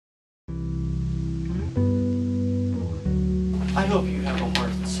I hope you have a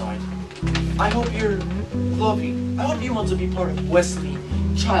heart inside. I hope you're loving. I hope you want to be part of Wesley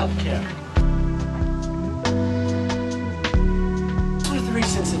childcare. For 3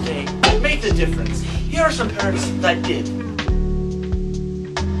 cents a day, make the difference. Here are some parents that did.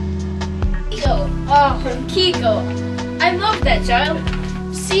 Kiko, oh, Kiko. I love that child.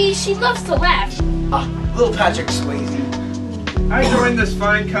 See, she loves to laugh. Ah, little Patrick Swayze. I joined this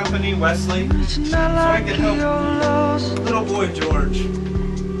fine company, Wesley, so I can help little boy George.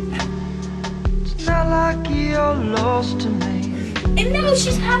 It's not like you're lost to me. And now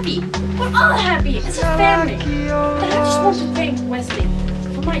she's happy. We're all happy as a family. And I just want to thank Wesley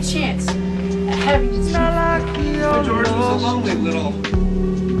for my chance at having this Well, George was a lonely little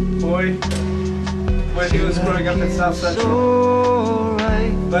boy when he was growing up in South Central.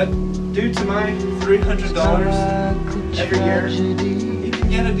 But due to my $300 every year, he can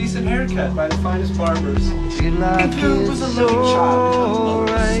get a decent haircut by the finest barbers. And Pooh was a loving child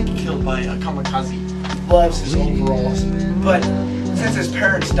who was killed by a kamikaze. Loves his overalls. But since his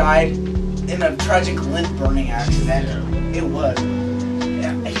parents died in a tragic lint burning accident,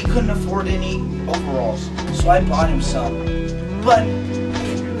 he couldn't afford any overalls. So I bought him some. But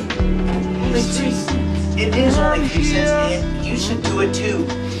it is only 3 cents, and you should do it too.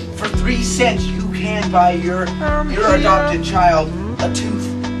 For 3 cents, you can buy your adopted child a tooth.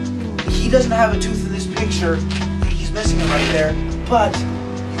 He doesn't have a tooth in this picture. He's missing it right there. But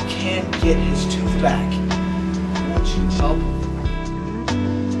you can get his tooth back. Won't you help?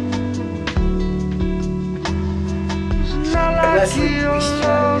 Wesley, we